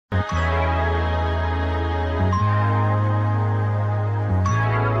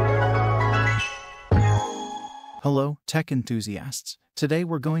Hello, tech enthusiasts. Today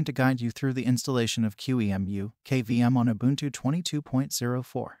we're going to guide you through the installation of qemu-kvm on Ubuntu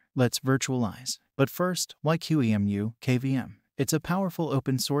 22.04. Let's virtualize. But first, why qemu-kvm? It's a powerful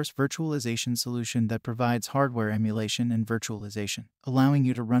open-source virtualization solution that provides hardware emulation and virtualization, allowing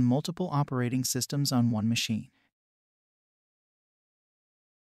you to run multiple operating systems on one machine.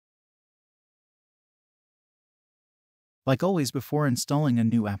 Like always, before installing a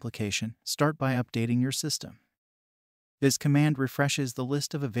new application, start by updating your system. This command refreshes the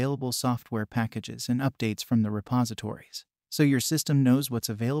list of available software packages and updates from the repositories, so your system knows what's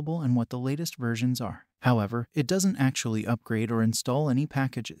available and what the latest versions are. However, it doesn't actually upgrade or install any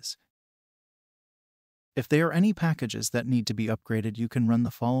packages. If there are any packages that need to be upgraded, you can run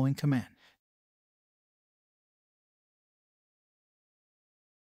the following command.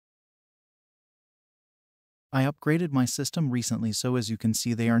 I upgraded my system recently, so as you can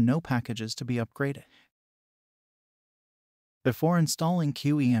see, there are no packages to be upgraded. Before installing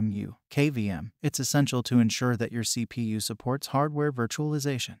qemu-kvm, it's essential to ensure that your CPU supports hardware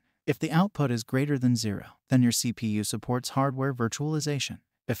virtualization. If the output is greater than 0, then your CPU supports hardware virtualization.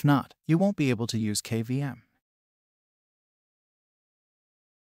 If not, you won't be able to use KVM.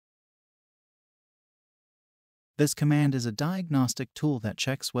 This command is a diagnostic tool that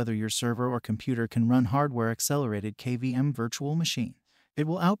checks whether your server or computer can run hardware-accelerated KVM virtual machine. It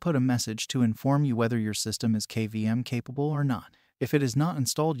will output a message to inform you whether your system is KVM capable or not. If it is not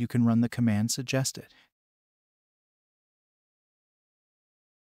installed, you can run the command suggested.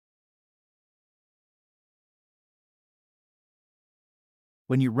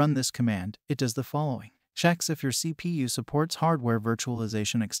 When you run this command, it does the following. Checks if your CPU supports hardware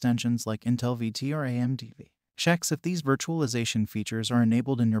virtualization extensions like Intel VT or AMD V. Checks if these virtualization features are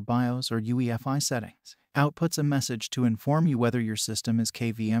enabled in your BIOS or UEFI settings. Outputs a message to inform you whether your system is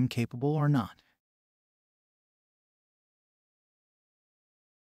KVM capable or not.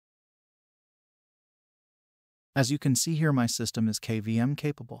 As you can see here, my system is KVM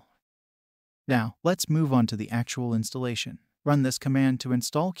capable. Now, let's move on to the actual installation. Run this command to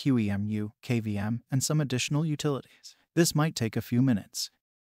install qemu-kvm and some additional utilities. This might take a few minutes.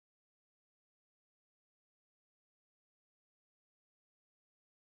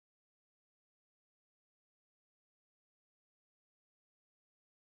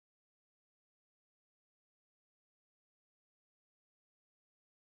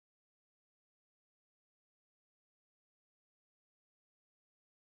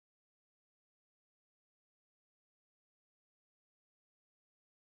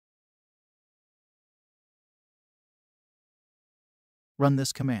 Run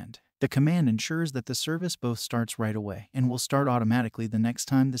this command. The command ensures that the service both starts right away and will start automatically the next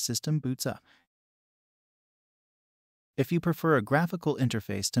time the system boots up. If you prefer a graphical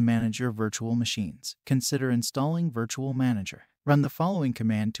interface to manage your virtual machines, consider installing Virt-Manager. Run the following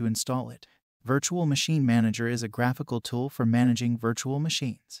command to install it. Virtual Machine Manager is a graphical tool for managing virtual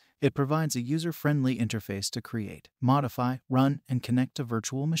machines. It provides a user-friendly interface to create, modify, run, and connect to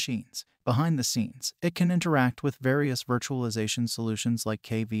virtual machines. Behind the scenes, it can interact with various virtualization solutions like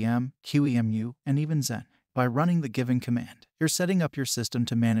KVM, qemu, and even Xen. By running the given command, you're setting up your system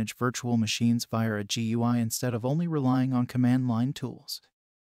to manage virtual machines via a GUI instead of only relying on command line tools.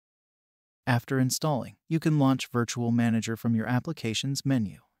 After installing, you can launch Virt-Manager from your Applications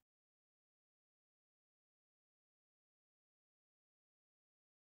menu.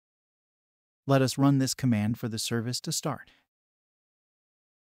 Let us run this command for the service to start.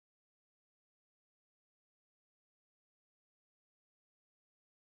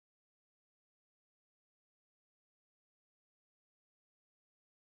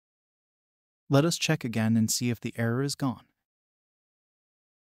 Let us check again and see if the error is gone.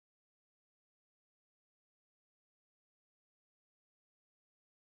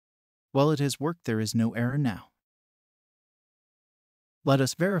 While it has worked, there is no error now. Let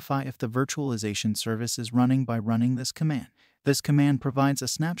us verify if the virtualization service is running by running this command. This command provides a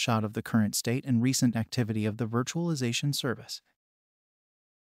snapshot of the current state and recent activity of the virtualization service.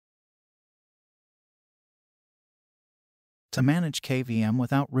 To manage KVM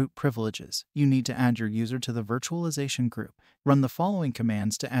without root privileges, you need to add your user to the virtualization group. Run the following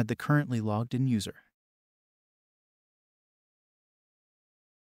commands to add the currently logged in user.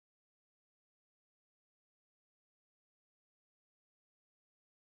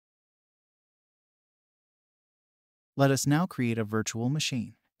 Let us now create a virtual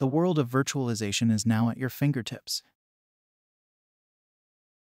machine. The world of virtualization is now at your fingertips.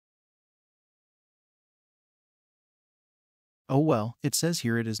 Oh well, it says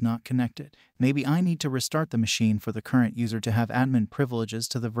here it is not connected. Maybe I need to restart the machine for the current user to have admin privileges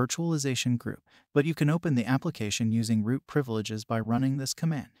to the virtualization group, but you can open the application using root privileges by running this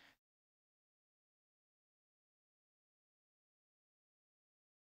command.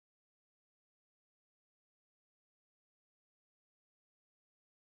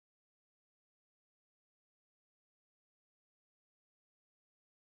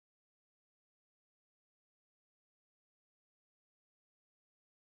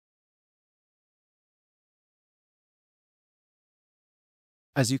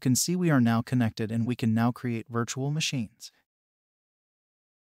 As you can see, we are now connected and we can now create virtual machines.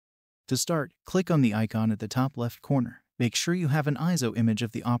 To start, click on the icon at the top left corner. Make sure you have an ISO image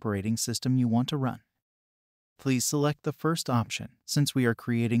of the operating system you want to run. Please select the first option, since we are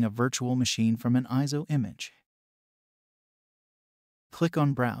creating a virtual machine from an ISO image. Click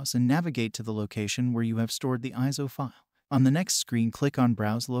on Browse and navigate to the location where you have stored the ISO file. On the next screen, click on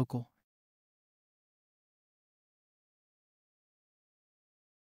Browse Local.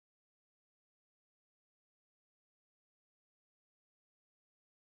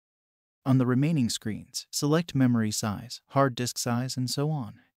 On the remaining screens, select memory size, hard disk size, and so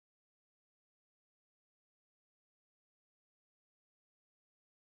on.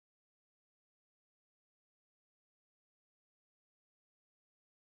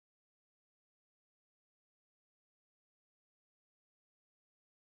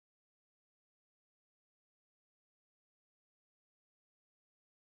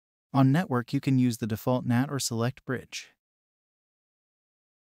 On network, you can use the default NAT or select bridge.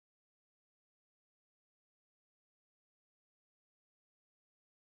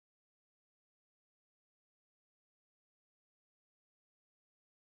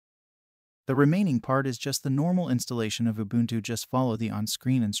 The remaining part is just the normal installation of Ubuntu. Just follow the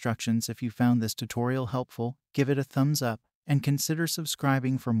on-screen instructions. If you found this tutorial helpful, give it a thumbs up and consider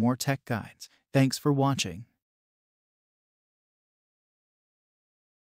subscribing for more tech guides. Thanks for watching.